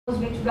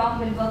which block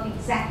will work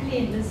exactly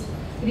in this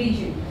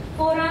region.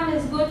 Forearm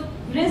is good,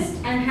 wrist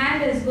and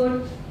hand is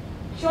good,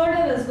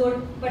 shoulder is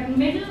good, but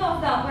middle of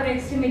the upper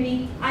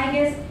extremity, I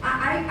guess,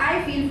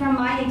 I feel from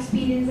my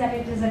experience that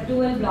it is a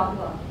dual block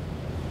work.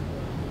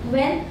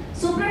 When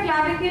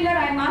supraclavicular,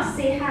 I must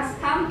say, has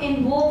come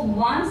in vogue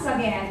once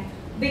again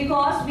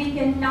because we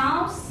can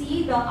now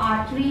see the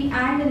artery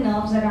and the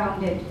nerves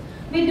around it.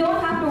 We don't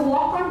have to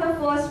walk on the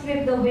first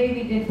rib the way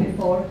we did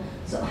before.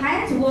 So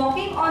hence,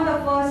 walking on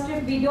the first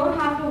rib, we don't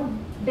have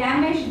to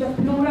damage the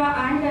pleura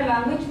and the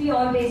lung, which we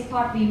always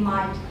thought we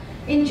might.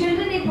 In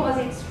children, it was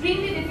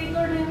extremely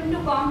difficult even to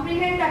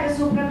comprehend that a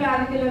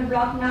supraclavicular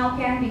block now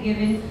can be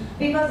given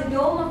because the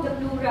dome of the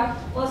pleura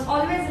was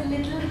always a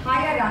little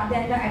higher up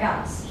than the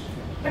adults.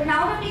 But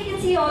now that we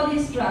can see all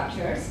these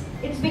structures,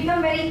 it's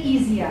become very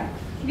easier.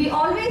 We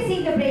always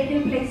see the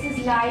brachial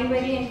plexus lie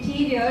very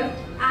anterior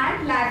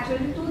and lateral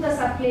to the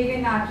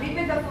subclavian artery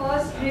with the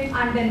first rib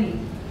underneath.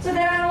 So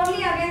there are only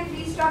again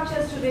three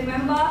structures to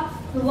remember.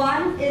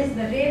 One is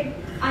the rib,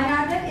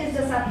 another is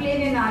the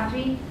subclavian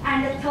artery,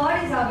 and the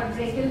third is our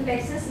brachial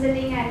plexus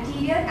sitting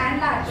anterior and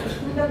lateral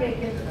to the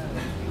brachial,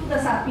 to the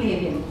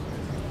subclavian.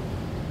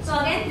 So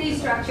again three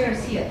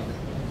structures here.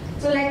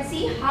 So let's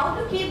see how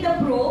to keep the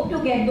probe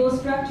to get those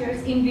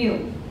structures in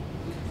view.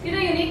 You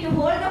need to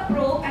hold the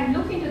probe and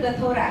look into the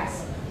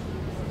thorax.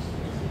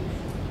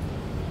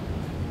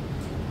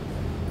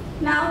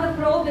 Now the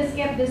probe is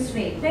kept this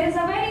way. There is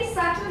a very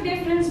subtle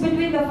difference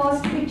between the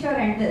first picture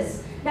and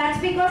this. That's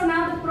because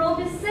now the probe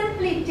is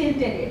simply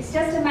tilted. It's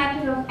just a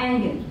matter of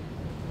angle.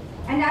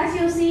 And as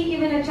you see,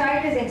 even a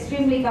child is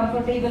extremely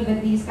comfortable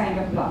with these kind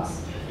of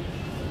blocks.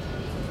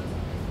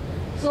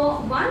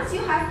 So once you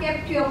have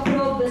kept your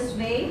probe this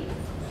way,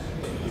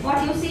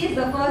 what you see is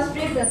the first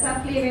rib, the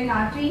subclavian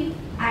artery,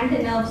 and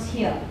the nerves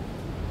here.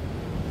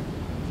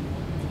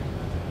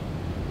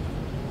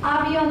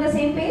 Are we on the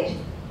same page?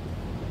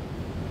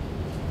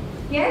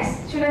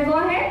 Yes? Should I go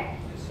ahead?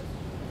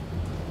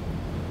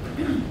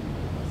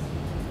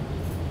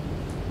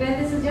 Well,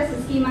 this is just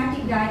a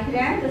schematic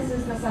diagram. This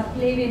is the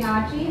subclavian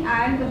artery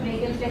and the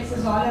brachial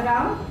plexus all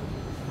around.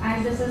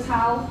 And this is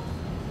how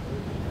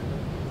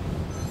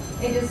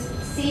it is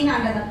seen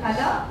under the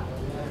color.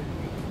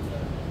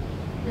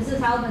 This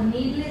is how the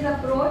needle is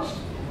approached,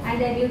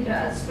 and then you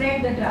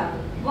spread the drug.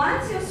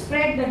 Once you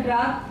spread the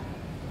drug,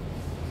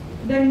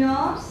 the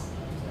nerves,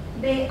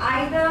 they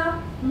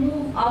either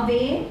move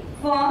away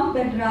from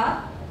the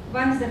drug.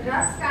 Once the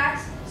drug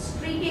starts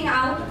streaking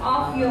out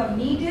of your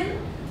needle,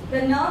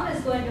 the nerve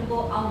is going to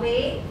go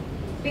away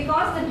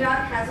because the drug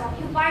has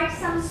occupied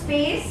some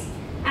space,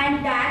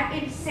 and that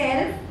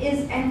itself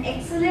is an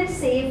excellent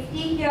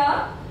safety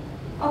here,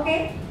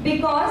 okay,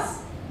 because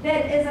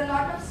there is a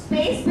lot of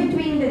space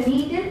between the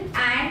needle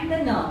and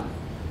the nerve.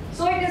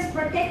 So it is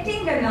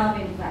protecting the nerve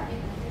in fact.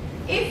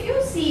 If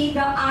you see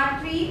the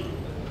artery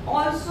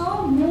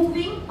also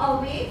moving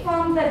away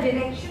from the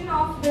direction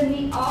of the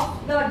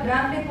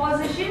drug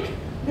deposition,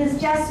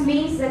 this just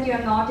means that you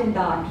are not in the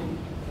artery.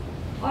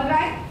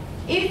 Alright?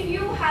 If you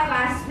have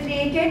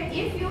aspirated,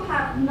 if you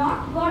have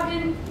not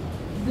gotten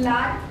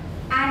blood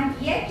and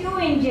yet you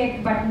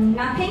inject but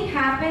nothing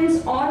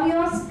happens on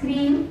your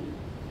screen,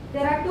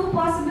 there are two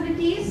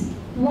possibilities.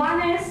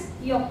 One is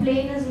your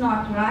plane is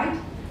not right.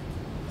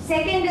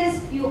 Second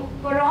is,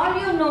 for all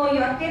you know,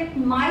 your tip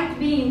might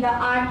be in the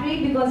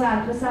artery because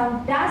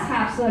ultrasound does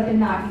have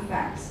certain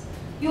artifacts.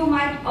 You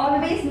might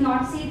always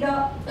not see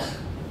the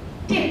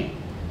tip.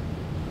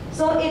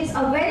 So it's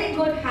a very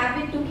good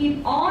habit to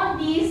keep all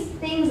these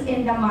things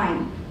in the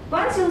mind.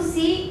 Once you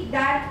see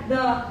that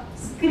the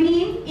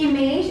screen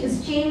image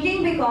is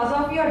changing because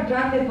of your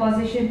drug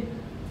deposition,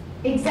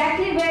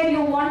 exactly where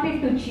you want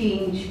it to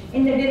change,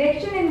 in the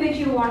direction in which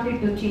you want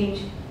it to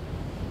change,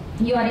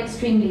 you are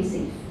extremely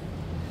safe.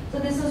 So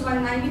this is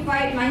one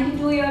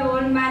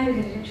 92-year-old man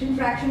with ejection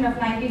fraction of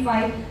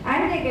 95,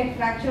 and they get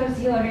fractures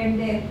here and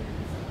there.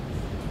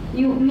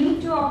 You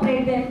need to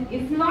operate them,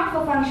 if not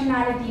for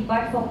functionality,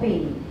 but for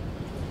pain.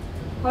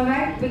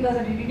 Alright, because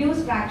a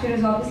reduced fracture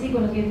is obviously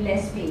going to give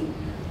less pain.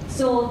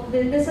 So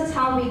this is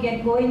how we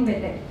get going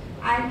with it.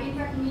 And in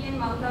fact, me and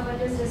Mamta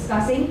were just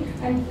discussing,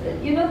 and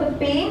the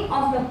pain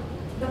of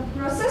the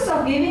process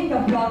of giving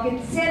the block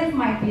itself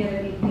might be a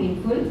little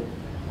painful.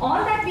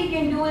 All that we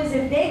can do is,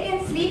 if they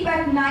can sleep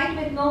at night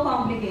with no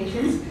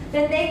complications,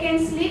 then they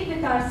can sleep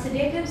with our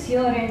sedatives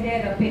here and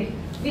there a bit,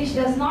 which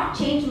does not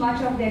change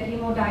much of their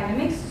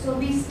hemodynamics. So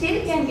we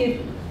still can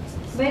give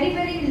very,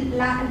 very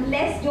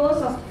less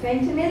dose of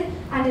fentanyl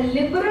and a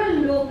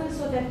liberal local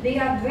so that they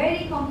are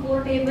very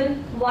comfortable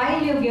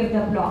while you give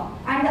the block.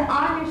 And the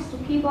art is to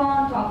keep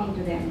on talking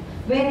to them,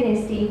 where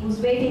they stay, who's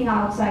waiting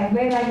outside,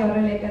 where are your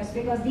relatives,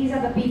 because these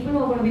are the people who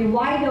are going to be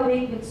wide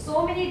awake with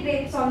so many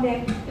drapes on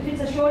them. If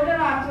it's a shoulder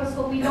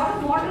arthroscopy, a lot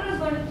of water is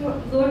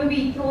going to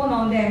be thrown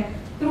on them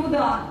through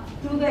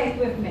the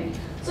equipment.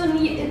 So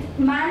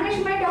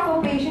management of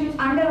a patient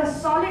under a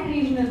solid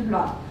regional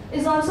block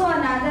is also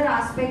another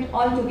aspect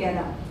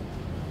altogether.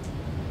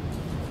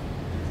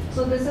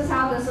 So this is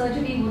how the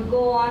surgery would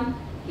go on.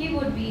 He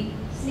would be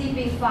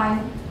sleeping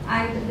fine,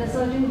 and the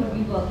surgeon would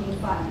be working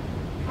fine.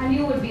 And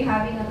you would be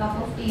having a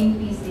cup of tea in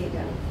peace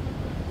later.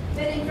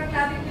 Then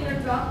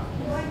intraclavicular block.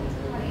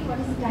 What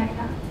is the time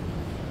now?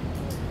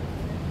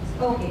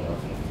 Okay.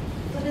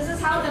 So this is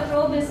how the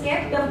probe is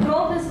kept. The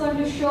probe is going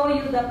to show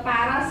you the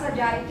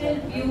parasagittal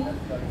view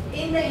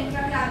in the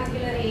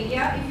intraclavicular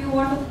area. If you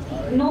want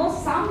to know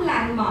some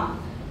landmark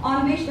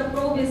on which the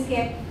probe is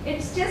kept,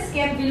 it's just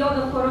kept below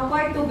the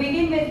coracoid to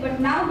begin with, but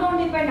now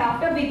don't depend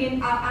after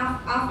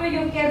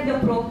you've kept the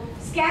probe.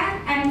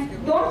 Scan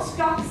and don't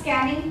stop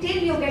scanning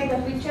till you get the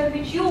picture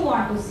which you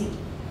want to see.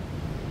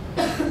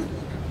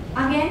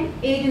 Again,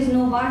 age is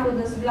no bar to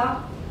this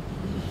block.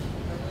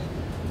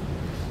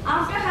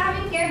 After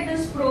having kept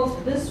this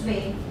probe this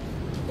way,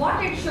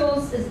 what it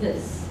shows is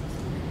this.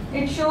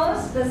 It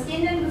shows the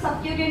skin and the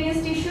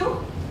subcutaneous tissue.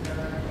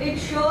 It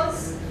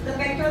shows the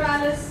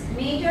pectoralis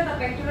major, the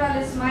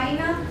pectoralis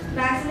minor,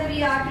 the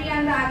axillary artery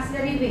and the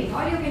axillary vein,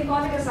 or you can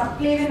call it a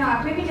subclavian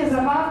artery, which is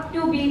about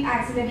to be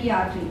axillary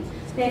artery.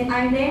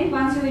 Then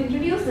once you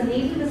introduce the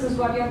needle, this is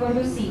what you are going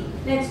to see.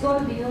 Let's go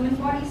to the human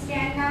body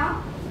scan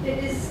now.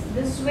 It is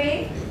this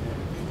way.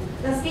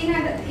 The skin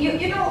and the,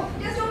 you know,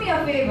 just do me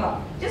a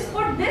favor. Just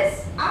put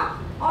this up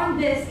on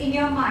this in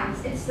your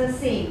minds. It's the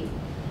same.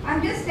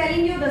 I'm just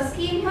telling you the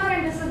scheme here,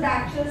 and this is the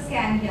actual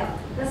scan here.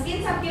 The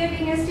skin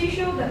subcutaneous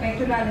tissue, the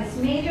pectoralis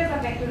major,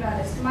 the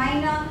pectoralis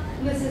minor.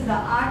 This is the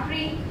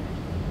artery.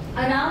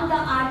 Around the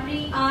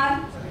artery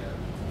are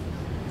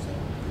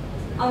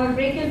our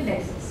brachial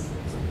plexus.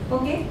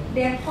 Okay,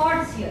 they are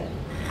cords here,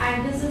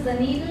 and this is the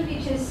needle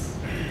which is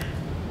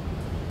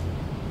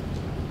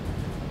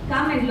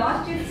come and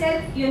lodged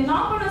itself. You're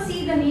not going to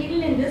see the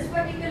needle in this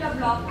particular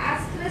block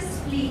as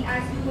crisply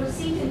as you would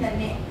see it in the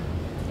neck,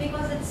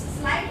 because it's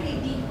slightly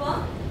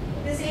deeper.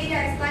 This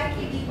area is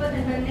slightly deeper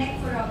than the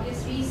neck for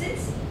obvious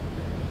reasons.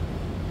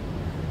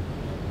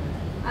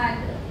 And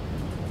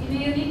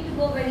you need to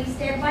go very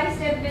step by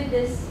step with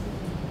this.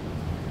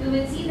 You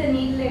will see the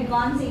needle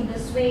advancing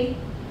this way.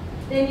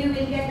 Then you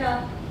will get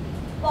a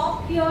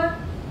pop here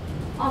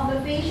of the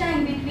fascia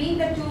in between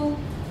the two.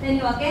 Then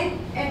you again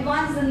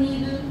advance the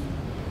needle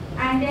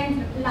and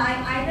then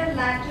lie either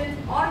lateral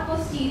or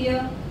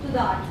posterior to the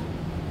artery.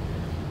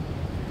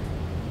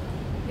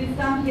 We've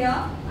come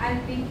here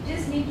and we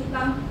just need to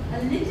come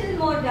a little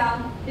more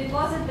down,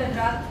 deposit the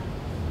drug,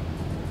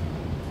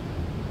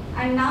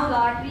 and now the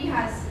artery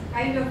has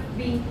kind of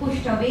been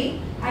pushed away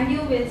and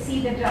you will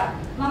see the drug.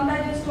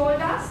 Mamta just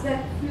told us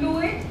that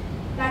fluid,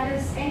 that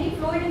is any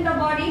fluid in the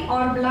body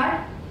or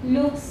blood,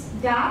 looks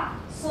dark,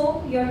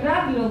 so your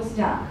drug looks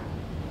dark.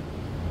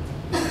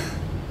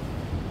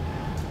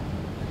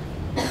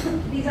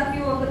 These are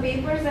few of the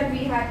papers that we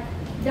had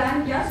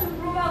done just to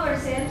prove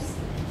ourselves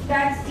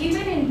that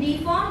even in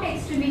deformed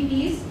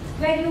extremities,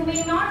 where you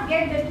may not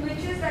get the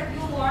twitches that you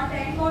want, the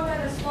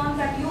end-motor response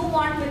that you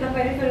want with a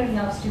peripheral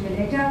nerve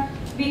stimulator,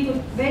 we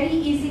could very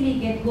easily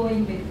get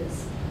going with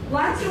this.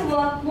 Once you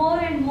work more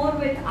and more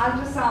with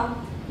ultrasound,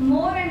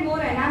 more and more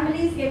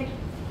anomalies get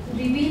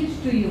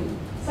revealed to you,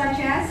 such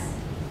as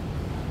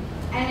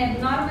an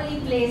abnormally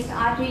placed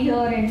artery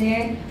here and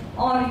there,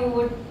 or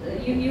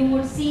you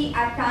would see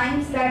at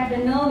times that the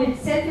nerve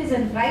itself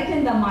isn't right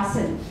in the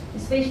muscle,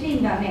 especially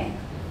in the neck.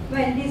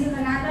 Well, this is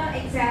another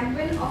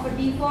example of a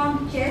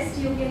deformed chest.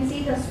 You can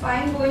see the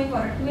spine going for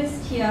a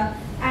twist here,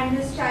 and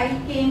this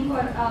child came for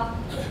a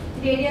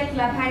radial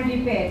club hand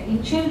repair.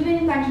 In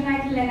children,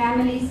 congenital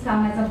anomalies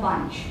come as a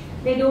bunch.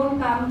 They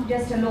don't come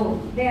just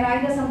alone. They are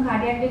either some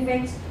cardiac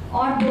defects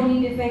or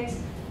bony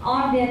defects,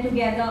 or they are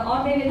together,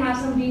 or they will have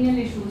some renal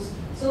issues.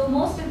 So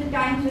most of the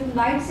times with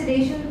light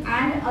sedation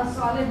and a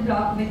solid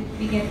block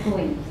we get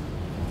going.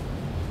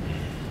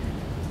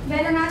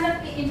 Then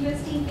another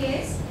interesting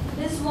case.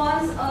 This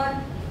was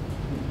a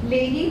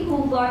lady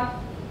who got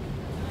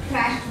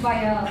crashed by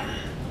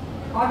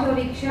a auto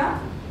rickshaw,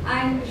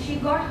 and she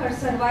got her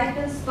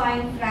cervical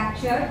spine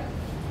fractured.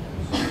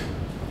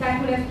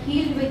 That would have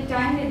healed with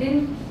time. They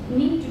didn't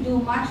need to do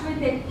much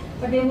with it,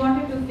 but they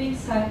wanted to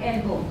fix her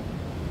elbow.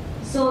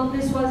 So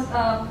this was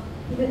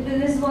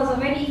a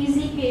very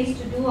easy case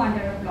to do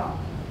under a block.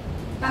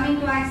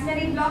 Coming to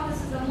axillary block,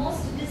 this is the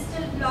most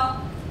distal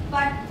block,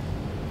 but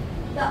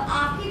the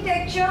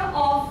architecture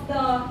of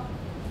the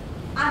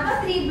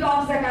other three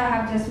blocks that I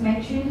have just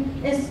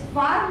mentioned is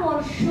far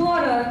more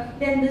surer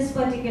than this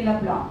particular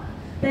block.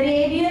 The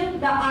radial,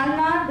 the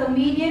ulnar, the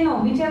median,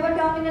 or whichever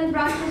terminal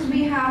branches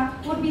we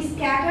have would be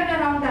scattered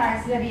around the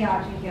axillary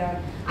artery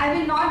here. I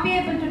will not be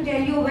able to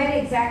tell you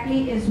where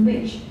exactly is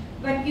which,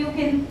 but you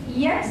can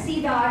yet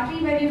see the artery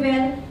very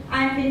well,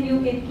 and then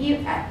you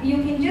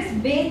can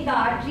just bathe the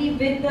artery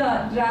with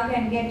the drug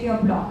and get your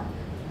block.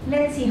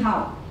 Let's see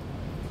how.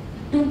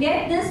 To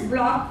get this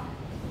block,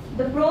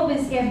 the probe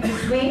is kept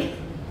this way.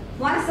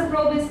 Once the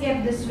probe is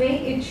kept this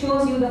way, it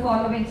shows you the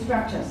following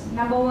structures.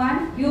 Number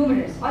one,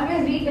 humerus.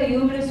 Always read the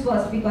humerus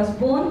first, because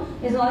bone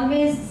is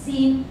always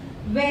seen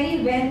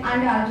very well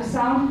under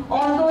ultrasound,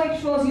 although it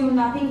shows you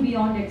nothing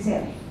beyond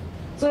itself.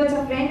 So it's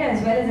a friend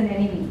as well as an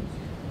enemy.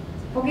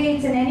 Okay,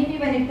 it's an enemy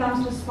when it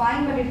comes to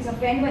spine, but it's a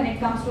friend when it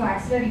comes to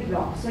axillary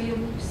block. So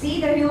you see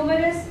the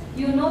humerus,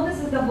 you know this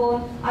is the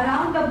bone.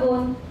 Around the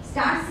bone,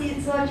 start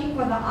searching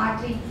for the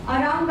artery.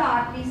 Around the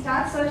artery,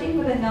 start searching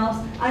for the nerves.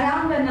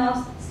 Around the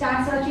nerves,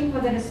 start searching for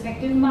the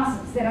respective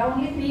muscles. There are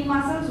only 3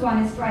 muscles.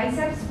 One is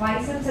triceps,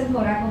 biceps, and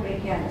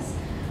coracobrachialis.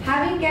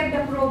 Having kept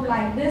the probe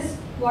like this,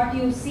 what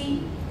you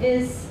see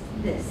is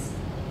this.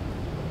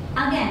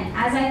 Again,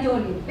 as I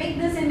told you, pick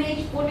this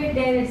image, put it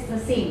there, it's the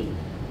same.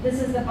 This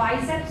is the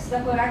biceps, the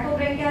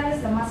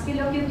coracobrachialis, the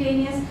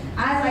musculocutaneous.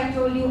 As I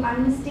told you,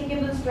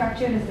 unmistakable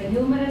structure is the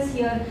humerus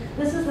here.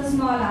 This is the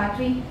small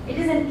artery. It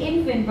is an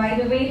infant, by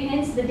the way,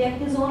 hence the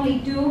depth is only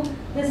 2.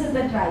 This is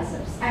the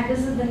triceps. And this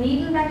is the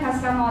needle that has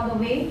come all the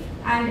way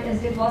and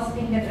is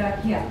depositing the drug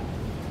here.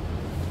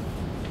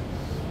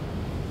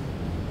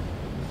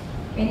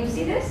 Can you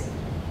see this?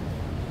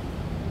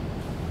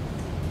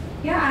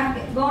 Here I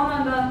have gone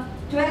on the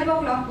 12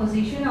 o'clock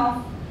position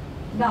of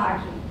the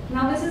artery.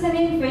 Now this is an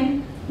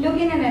infant. Look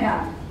in and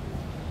around.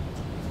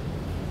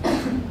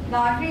 The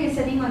artery is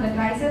sitting on the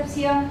triceps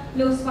here,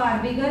 looks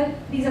far bigger.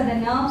 These are the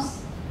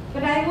nerves.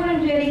 But I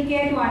wouldn't really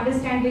care to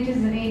understand which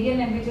is the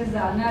radial and which is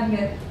the ulnar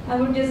here. I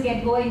would just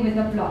get going with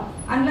the plot.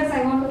 Unless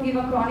I want to give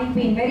a chronic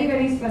pain, very,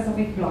 very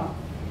specific plot.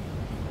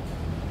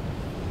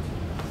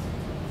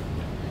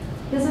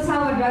 This is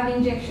how a drug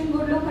injection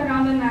would look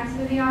around an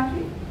axillary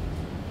artery.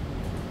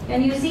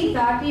 Can you see the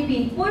artery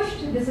being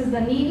pushed? This is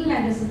the needle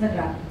and this is the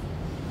drug.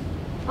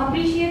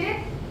 Appreciate it?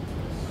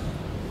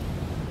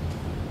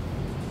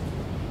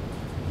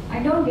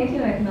 I don't get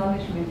your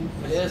acknowledgement.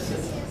 Yes,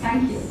 yes.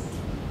 Thank you.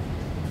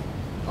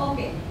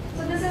 Okay,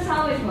 so this is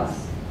how it was.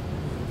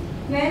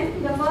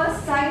 When the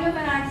first sign of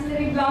an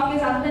axillary block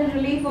is other than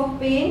relief of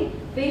pain,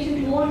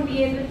 patient won't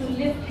be able to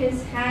lift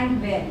his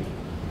hand well.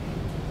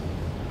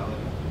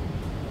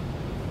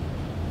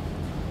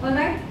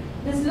 Alright,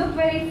 this looked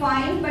very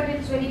fine, but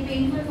it's very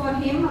painful for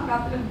him. A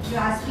couple of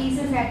glass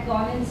pieces had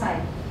gone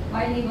inside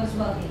while he was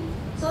working.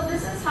 So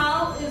this is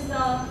how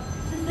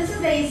this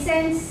is the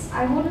essence.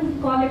 I wouldn't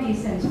call it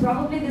essence.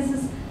 Probably this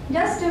is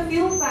just a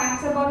few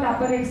facts about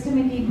upper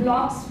extremity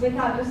blocks with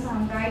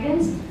ultrasound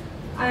guidance.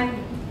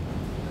 And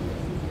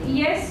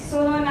yes,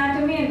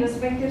 sonoanatomy and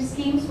respective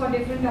schemes for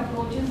different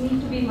approaches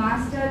need to be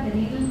mastered, the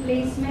needle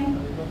placement,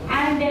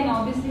 and then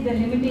obviously the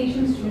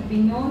limitations should be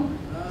known.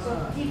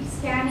 So keep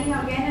scanning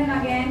again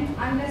and again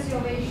unless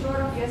you're very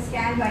sure of your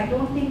scans. I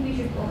don't think we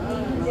should put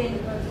needles in.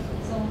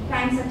 So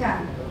thanks a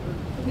ton.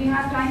 Do we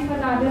have time for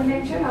the other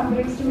lecture, upper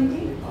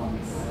extremity?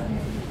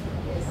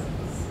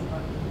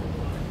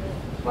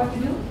 What to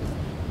do?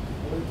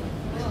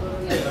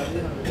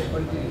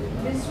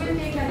 This will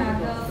take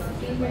another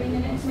 15-20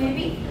 minutes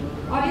maybe.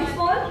 Audience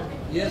poll?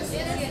 Yes.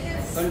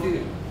 Yes.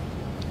 Continue.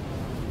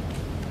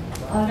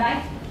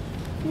 Alright.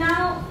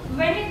 Now,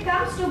 when it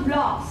comes to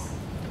blocks,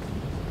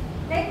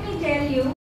 let me tell you